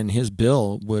this, and his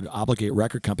bill would obligate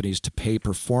record companies to pay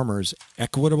performers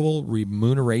equitable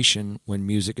remuneration when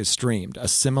music is streamed, a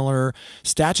similar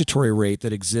statutory rate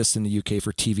that exists in the UK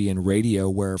for TV and radio,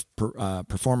 where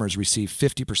performers receive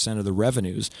 50% of the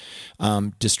revenues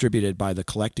distributed by the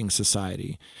Collecting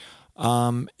Society.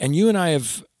 And you and I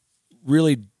have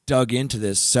really dug into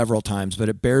this several times, but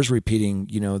it bears repeating,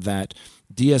 that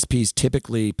DSPs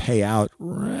typically pay out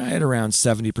right around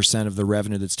 70% of the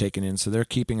revenue that's taken in. So they're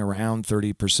keeping around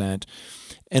 30%.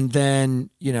 And then,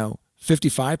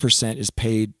 55% is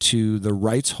paid to the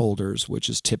rights holders, which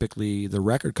is typically the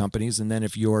record companies. And then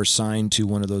if you're signed to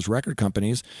one of those record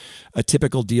companies, a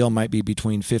typical deal might be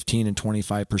between 15 and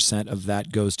 25% of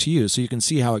that goes to you. So you can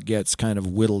see how it gets kind of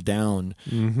whittled down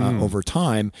over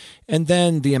time. And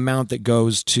then the amount that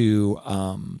goes to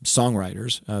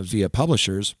songwriters via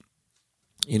publishers,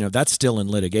 that's still in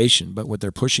litigation, but what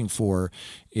they're pushing for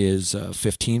is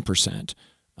 15%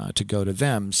 to go to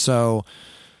them. So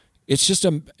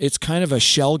it's kind of a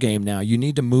shell game now. You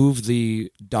need to move the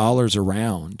dollars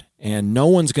around, and no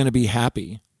one's going to be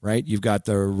happy, right? You've got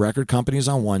the record companies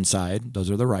on one side; those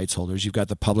are the rights holders. You've got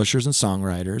the publishers and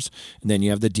songwriters, and then you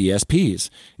have the DSPs.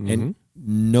 And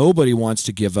nobody wants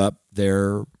to give up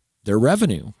their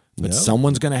revenue, but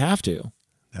someone's going to have to.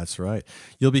 That's right.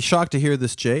 You'll be shocked to hear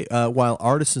this, Jay. While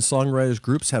artists and songwriters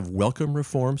groups have welcomed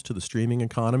reforms to the streaming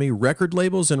economy, record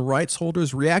labels and rights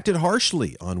holders reacted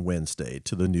harshly on Wednesday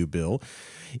to the new bill.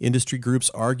 Industry groups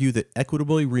argue that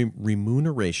equitable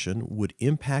remuneration would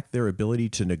impact their ability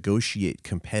to negotiate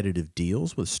competitive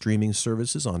deals with streaming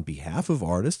services on behalf of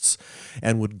artists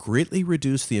and would greatly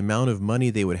reduce the amount of money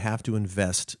they would have to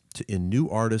invest in new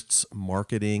artists'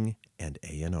 marketing and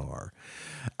A&R.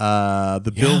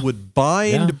 The bill would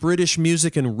bind British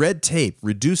music in red tape,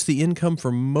 reduce the income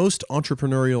for most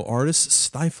entrepreneurial artists,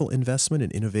 stifle investment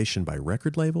and innovation by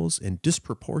record labels, and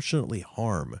disproportionately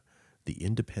harm the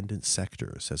independent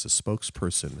sector, says a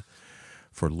spokesperson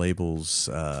for labels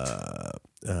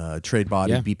trade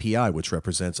body BPI, which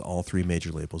represents all three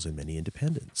major labels and many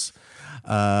independents.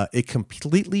 It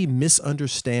completely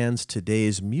misunderstands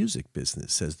today's music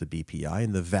business, says the BPI,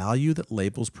 and the value that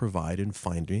labels provide in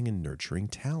finding and nurturing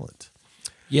talent.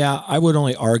 Yeah, I would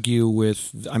only argue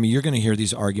you're going to hear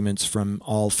these arguments from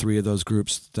all three of those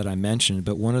groups that I mentioned,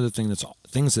 but one of the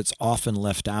things that's often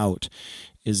left out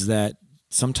is that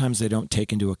sometimes they don't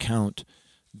take into account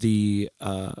the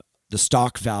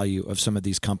stock value of some of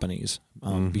these companies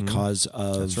because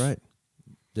of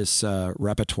this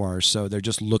repertoire. So they're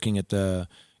just looking at the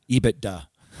EBITDA,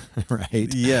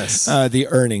 right? Yes. The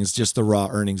earnings, just the raw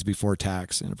earnings before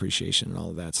tax and appreciation and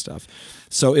all of that stuff.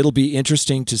 So it'll be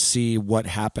interesting to see what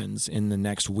happens in the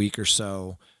next week or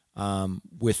so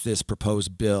with this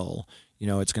proposed bill.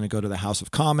 It's going to go to the House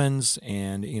of Commons,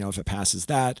 and, if it passes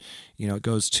that, it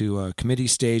goes to a committee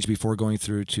stage before going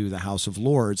through to the House of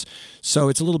Lords. So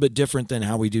it's a little bit different than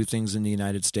how we do things in the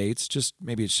United States.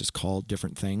 Maybe it's just called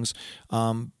different things.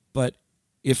 But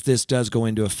if this does go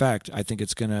into effect, I think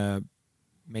it's going to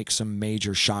make some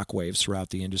major shockwaves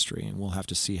throughout the industry, and we'll have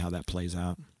to see how that plays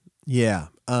out. Yeah.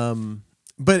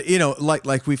 But,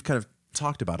 like we've kind of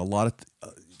talked about a lot of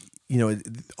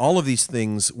all of these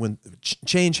things, when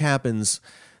change happens,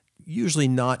 usually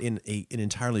not in an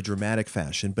entirely dramatic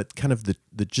fashion, but kind of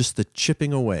the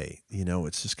chipping away.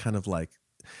 It's just kind of like,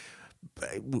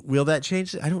 will that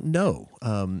change? I don't know.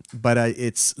 But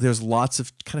there's lots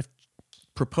of kind of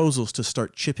proposals to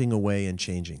start chipping away and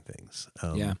changing things.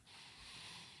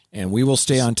 And we will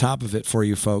stay on top of it for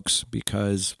you folks,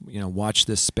 because watch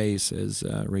this space, as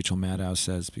Rachel Maddow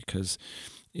says, because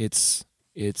it's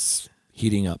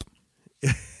heating up.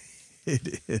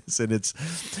 It is, and it's,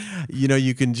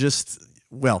 you can just,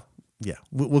 we'll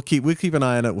keep an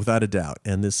eye on it without a doubt.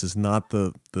 And this is not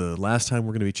the last time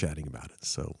we're going to be chatting about it.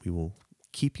 So we will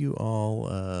keep you all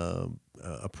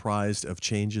apprised of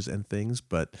changes and things.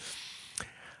 But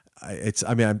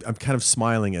I'm kind of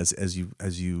smiling as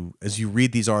you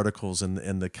read these articles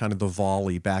and the kind of the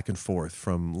volley back and forth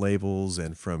from labels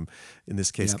and from, in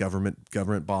this case,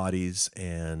 government bodies.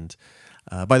 And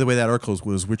by the way, that article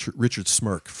was Richard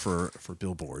Smirk for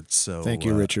Billboard. So thank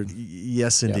you, Richard.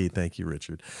 Yes, indeed. Yep. Thank you,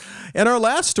 Richard. And our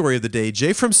last story of the day,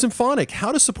 Jay, from Symphonic: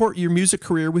 how to support your music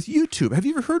career with YouTube. Have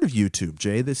you ever heard of YouTube,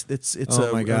 Jay? It's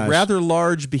a rather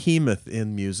large behemoth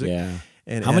in music. Yeah.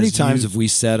 And how many times have we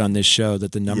said on this show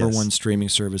that the number one streaming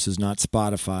service is not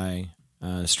Spotify,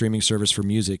 streaming service for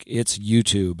music? It's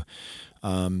YouTube.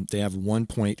 They have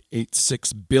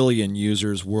 1.86 billion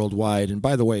users worldwide. And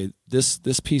by the way,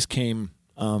 this piece came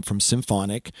from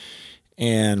Symphonic,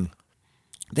 and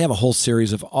they have a whole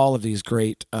series of all of these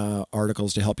great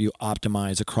articles to help you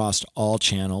optimize across all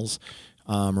channels.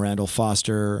 Randall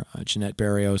Foster, Jeanette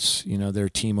Barrios, their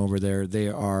team over there, they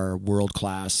are world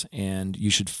class, and you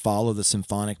should follow the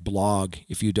Symphonic blog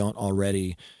if you don't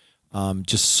already.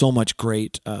 Just so much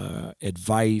great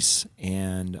advice,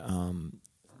 and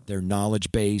their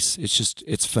knowledge base.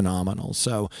 It's phenomenal.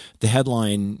 So the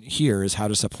headline here is how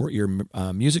to support your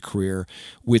music career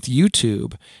with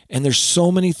YouTube. And there's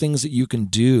so many things that you can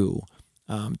do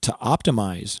to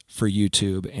optimize for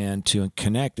YouTube and to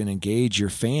connect and engage your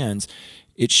fans.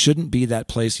 It shouldn't be that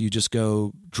place you just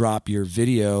go drop your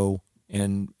video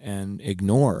and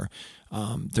ignore.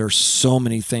 There's so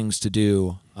many things to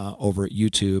do over at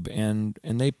YouTube, and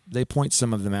they point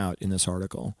some of them out in this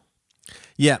article.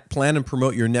 Yeah, plan and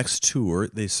promote your next tour.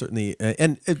 They certainly,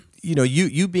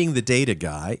 you being the data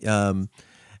guy,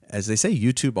 as they say,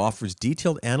 YouTube offers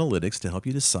detailed analytics to help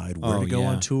you decide where to go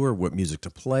on tour, what music to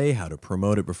play, how to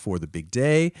promote it before the big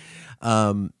day.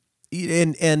 And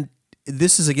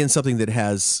this is, again, something that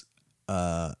has,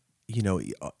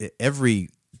 every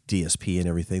DSP and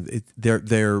everything.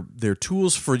 They're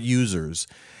tools for users.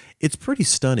 It's pretty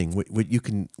stunning what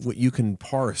you can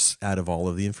parse out of all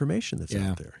of the information that's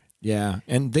out there. Yeah,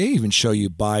 and they even show you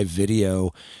by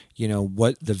video,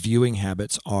 what the viewing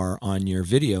habits are on your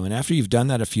video. And after you've done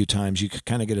that a few times, you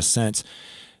kind of get a sense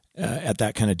at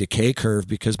that kind of decay curve,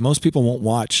 because most people won't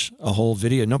watch a whole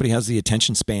video. Nobody has the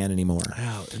attention span anymore.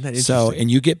 Wow, isn't that interesting? So, and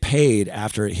you get paid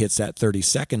after it hits that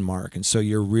 30-second mark. And so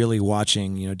you're really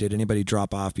watching, did anybody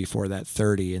drop off before that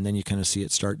 30? And then you kind of see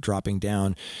it start dropping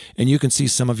down. And you can see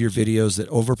some of your videos that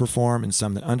overperform and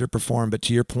some that underperform. But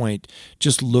to your point,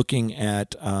 just looking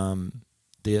at the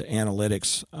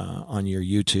analytics on your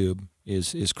YouTube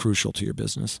is crucial to your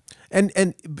business. And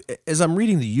as I'm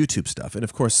reading the YouTube stuff, and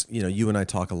of course, you and I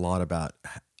talk a lot about,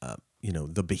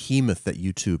 the behemoth that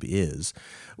YouTube is.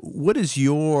 What is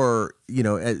your,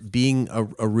 being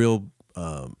a real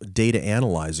data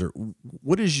analyzer,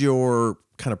 what is your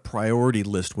kind of priority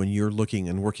list when you're looking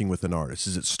and working with an artist?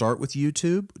 Does it start with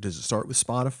YouTube? Does it start with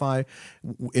Spotify?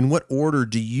 In what order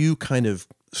do you kind of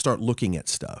start looking at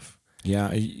stuff?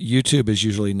 Yeah, YouTube is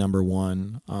usually number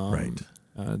one. Right.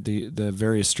 The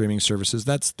various streaming services,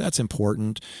 that's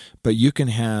important, but you can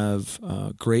have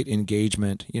great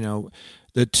engagement.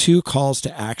 The two calls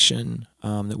to action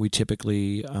that we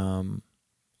typically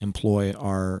employ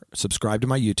are subscribe to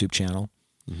my YouTube channel,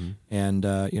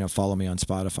 and follow me on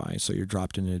Spotify. So you're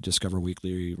dropped into Discover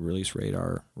Weekly, Release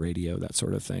Radar, Radio, that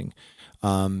sort of thing.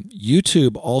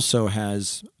 YouTube also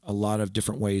has a lot of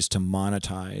different ways to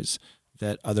monetize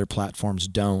that other platforms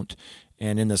don't.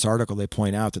 And in this article, they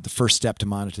point out that the first step to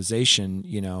monetization,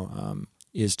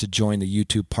 is to join the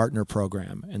YouTube Partner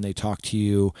Program. And they talk to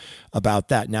you about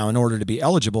that. Now, in order to be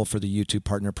eligible for the YouTube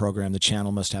Partner Program, the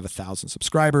channel must have 1,000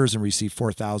 subscribers and receive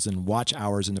 4,000 watch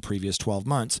hours in the previous 12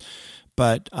 months.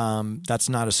 But that's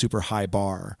not a super high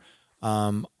bar.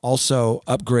 Also,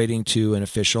 upgrading to an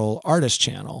official artist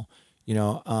channel,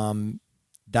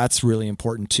 that's really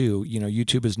important too.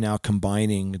 YouTube is now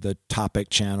combining the topic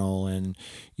channel and,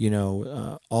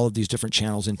 all of these different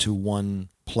channels into one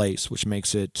place, which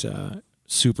makes it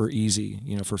super easy,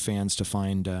 for fans to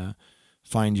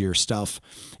find your stuff.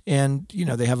 And,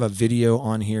 they have a video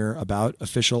on here about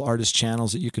official artist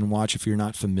channels that you can watch if you're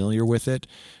not familiar with it.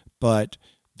 But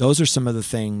those are some of the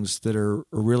things that are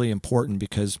really important,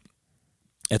 because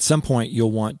at some point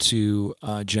you'll want to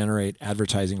generate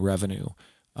advertising revenue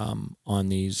on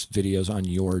these videos on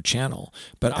your channel.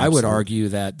 But Absolutely. I would argue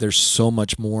that there's so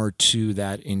much more to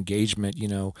that engagement.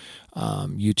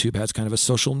 YouTube has kind of a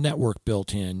social network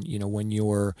built in. When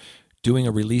you're doing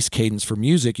a release cadence for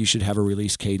music, you should have a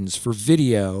release cadence for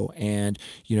video. And,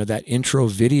 that intro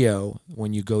video,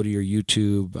 when you go to your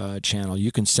YouTube channel,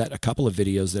 you can set a couple of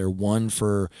videos there, one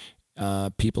for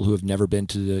people who have never been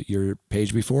to your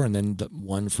page before, and then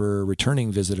one for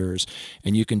returning visitors.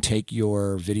 And you can take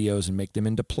your videos and make them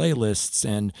into playlists.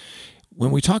 And when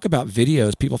we talk about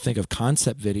videos, people think of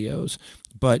concept videos,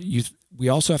 but we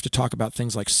also have to talk about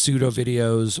things like pseudo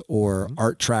videos or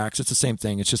art tracks. It's the same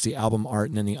thing. It's just the album art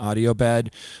and then the audio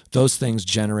bed. Those things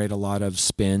generate a lot of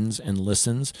spins and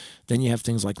listens. Then you have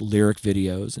things like lyric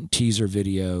videos and teaser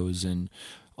videos and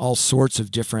all sorts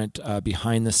of different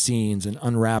behind the scenes and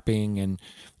unwrapping and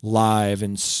live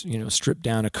and, stripped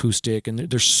down acoustic. And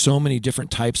there's so many different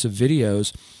types of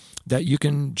videos that you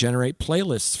can generate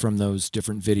playlists from those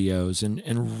different videos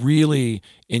and really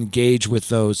engage with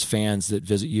those fans that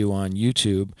visit you on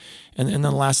YouTube. And then the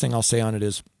last thing I'll say on it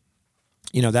is,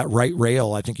 that right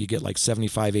rail, I think you get like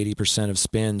 75, 80% of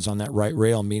spins on that right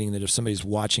rail, meaning that if somebody's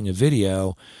watching a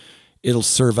video, it'll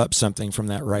serve up something from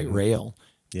that right rail.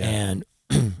 Yeah. And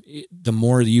the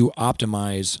more you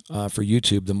optimize for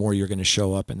YouTube, the more you're going to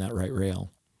show up in that right rail.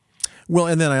 Well,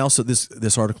 and then I also,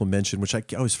 this article mentioned, which I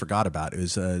always forgot about,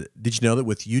 is did you know that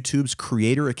with YouTube's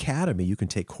Creator Academy, you can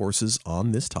take courses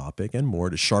on this topic and more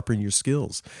to sharpen your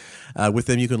skills. With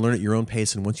them, you can learn at your own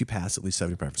pace, and once you pass at least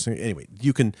 75%, anyway,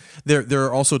 you can. There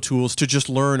are also tools to just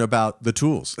learn about the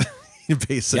tools,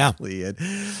 basically,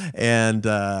 and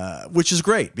which is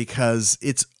great because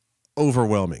it's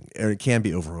overwhelming, or it can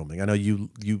be overwhelming. I know you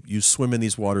swim in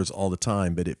these waters all the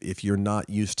time, but if you're not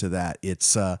used to that,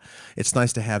 it's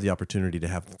nice to have the opportunity to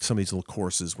have some of these little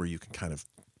courses where you can kind of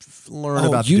learn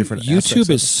about the different YouTube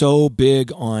is so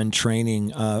big on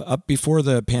training. Up before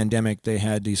the pandemic, they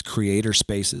had these creator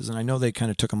spaces, and I know they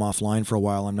kind of took them offline for a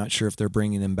while. I'm not sure if they're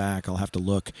bringing them back. I'll have to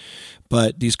look.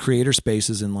 But these creator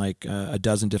spaces in like a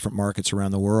dozen different markets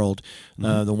around the world.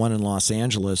 The one in Los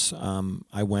Angeles,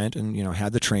 I went and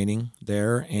had the training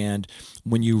there. And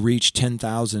when you reach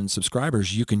 10,000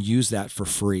 subscribers, you can use that for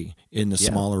free in the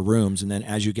smaller rooms. And then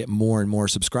as you get more and more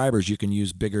subscribers, you can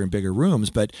use bigger and bigger rooms.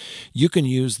 But you can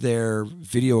use their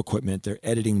video equipment, their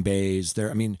editing bays.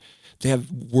 They have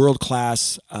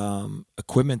world-class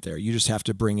equipment there. You just have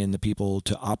to bring in the people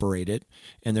to operate it,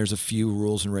 and there's a few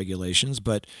rules and regulations.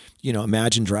 But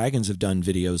Imagine Dragons have done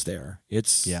videos there.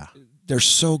 They're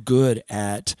so good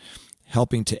at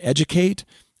helping to educate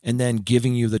and then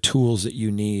giving you the tools that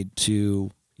you need to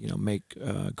make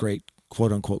great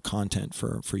quote-unquote content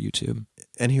for YouTube.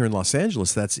 And here in Los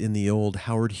Angeles, that's in the old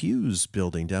Howard Hughes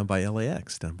building down by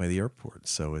LAX, down by the airport.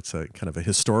 So it's a kind of a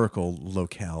historical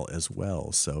locale as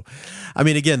well. So,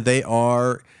 again, they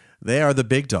are the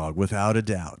big dog without a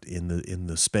doubt in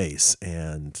the space,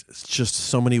 and it's just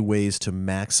so many ways to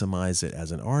maximize it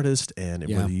as an artist, and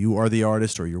whether you are the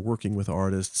artist or you're working with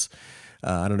artists.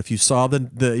 I don't know if you saw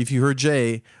if you heard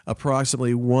Jay,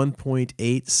 approximately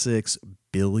 1.86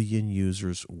 billion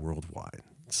users worldwide.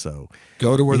 So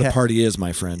go to where the party is,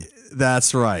 my friend.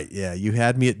 That's right. Yeah, you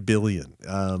had me at billion.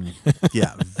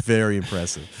 Very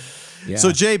impressive. Yeah.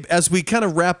 So Jay, as we kind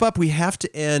of wrap up, we have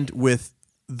to end with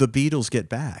The Beatles Get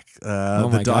Back.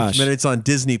 The documentary. It's on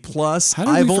Disney Plus. How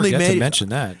did we forget to mention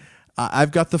that?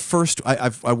 I've got the first.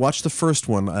 I watched the first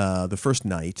one, the first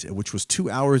night, which was 2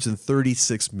 hours and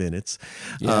 36 minutes.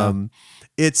 Yeah.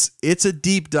 It's a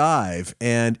deep dive,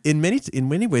 and in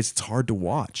many ways, it's hard to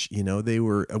watch. They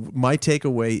were. My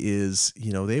takeaway is,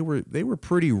 they were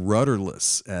pretty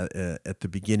rudderless at the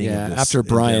beginning. Yeah, of this after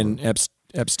Brian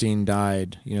Epstein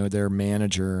died, their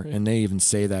manager, and they even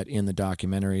say that in the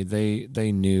documentary,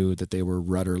 they knew that they were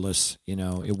rudderless.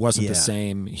 It wasn't the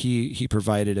same. He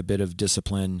provided a bit of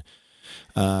discipline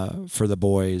for the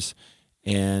boys,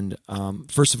 and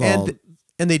first of all.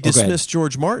 And they dismissed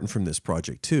George Martin from this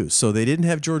project too. So they didn't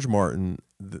have George Martin.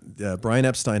 Brian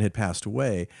Epstein had passed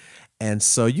away. And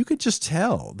so you could just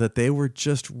tell that they were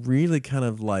just really kind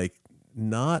of like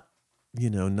not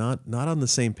on the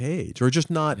same page, or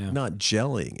just not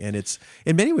gelling. And it's,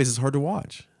 in many ways, it's hard to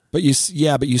watch. But you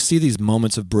see these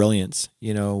moments of brilliance,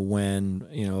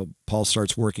 when, Paul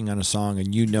starts working on a song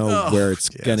and where it's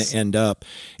going to end up.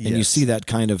 And you see that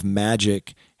kind of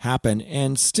magic happen.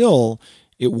 And still,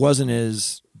 it wasn't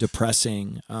as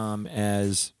depressing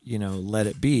as, Let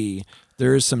It Be.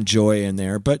 There is some joy in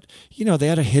there. But, they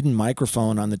had a hidden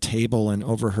microphone on the table and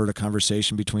overheard a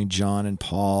conversation between John and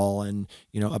Paul and,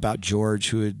 about George,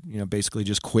 who had, basically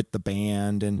just quit the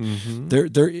band. And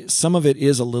there some of it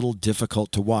is a little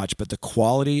difficult to watch. But the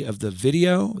quality of the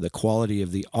video, the quality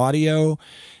of the audio,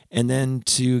 and then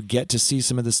to get to see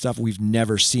some of the stuff we've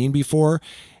never seen before.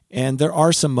 And there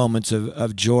are some moments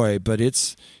of joy, but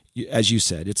it's, as you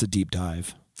said, it's a deep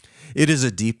dive. It is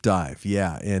a deep dive,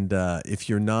 yeah. And if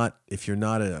you're not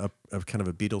a kind of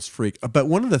a Beatles freak, but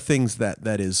one of the things that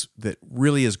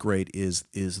really is great is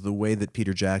the way that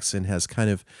Peter Jackson has kind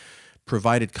of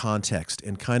provided context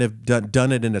and kind of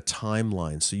done it in a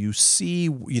timeline, so you see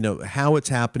how it's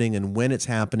happening and when it's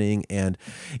happening, and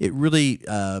it really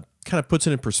kind of puts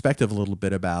it in perspective a little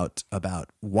bit about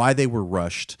why they were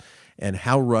rushed and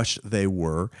how rushed they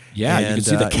were. Yeah, and you can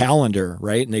see the calendar,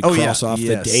 right? And they cross off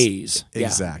the days.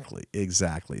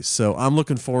 Exactly. So I'm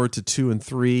looking forward to 2 and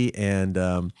 3,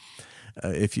 and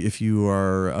if you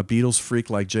are a Beatles freak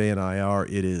like Jay and I are,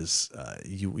 it is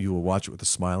you will watch it with a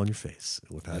smile on your face,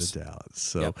 without a doubt.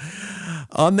 So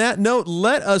on that note,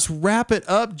 let us wrap it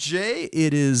up, Jay.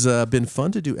 It has been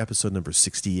fun to do episode number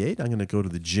 68. I'm going to go to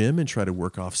the gym and try to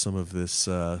work off some of this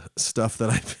stuff that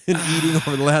I've been eating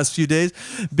over the last few days.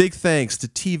 Big thanks to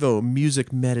TiVo, Music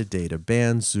Metadata,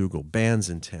 Bandzoogle, Bands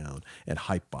in Town, and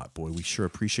Hypebot. Boy, we sure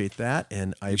appreciate that,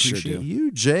 and I appreciate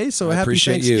you, Jay. So I happy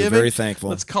appreciate Thanksgiving. You. Very thankful.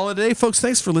 Let's call it a day, folks.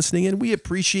 Thanks for listening in. We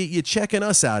appreciate you checking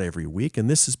us out every week. And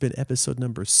this has been episode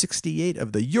number 68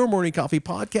 of the Your Morning Coffee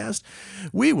Podcast.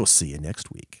 We will see you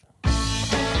next week.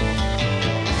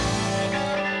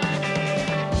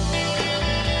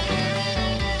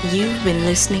 You've been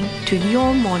listening to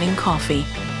Your Morning Coffee,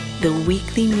 the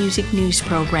weekly music news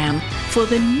program for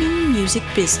the new music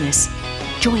business.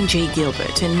 Join Jay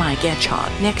Gilbert and Mike Etchart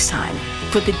next time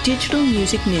for the digital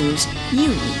music news you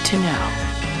need to know.